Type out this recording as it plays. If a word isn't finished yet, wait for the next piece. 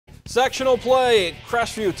Sectional play,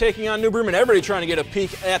 Crestview taking on New Bremen. Everybody trying to get a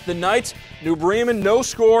peek at the Knights. New Bremen, no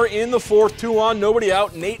score in the fourth, 2 on, nobody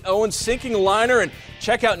out. Nate Owens sinking liner, and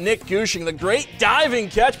check out Nick Gushing, the great diving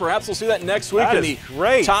catch. Perhaps we'll see that next week in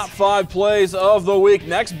the top 5 plays of the week.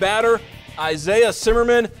 Next batter, Isaiah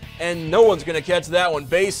Zimmerman, and no one's going to catch that one.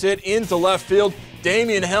 Base hit into left field.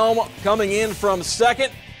 Damian Helm coming in from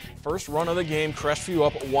second. First run of the game, Crestview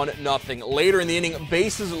up 1-0. Later in the inning,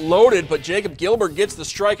 bases loaded, but Jacob Gilbert gets the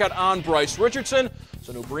strikeout on Bryce Richardson.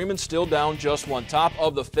 So New Bremen still down just 1. Top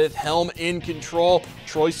of the 5th, Helm in control.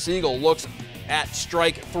 Troy Siegel looks at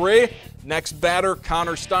strike 3. Next batter,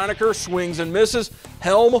 Connor Steinecker, swings and misses.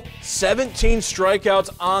 Helm, 17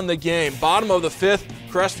 strikeouts on the game. Bottom of the 5th,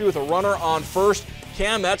 Crestview with a runner on first.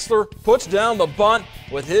 Cam Etzler puts down the bunt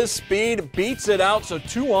with his speed, beats it out, so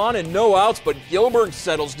 2 on and no outs, but Gilbert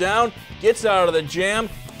settles down, gets out of the jam,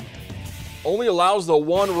 only allows the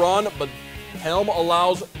 1 run, but Helm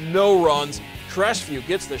allows no runs. Crestview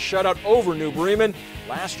gets the shutout over New Bremen.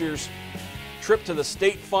 Last year's trip to the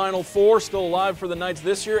state Final Four, still alive for the Knights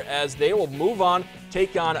this year as they will move on,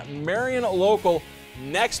 take on Marion Local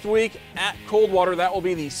next week at Coldwater. That will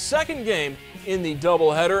be the second game in the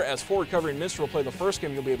doubleheader. As Fort Recovery and Minster will play the first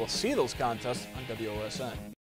game, you'll be able to see those contests on WOSN.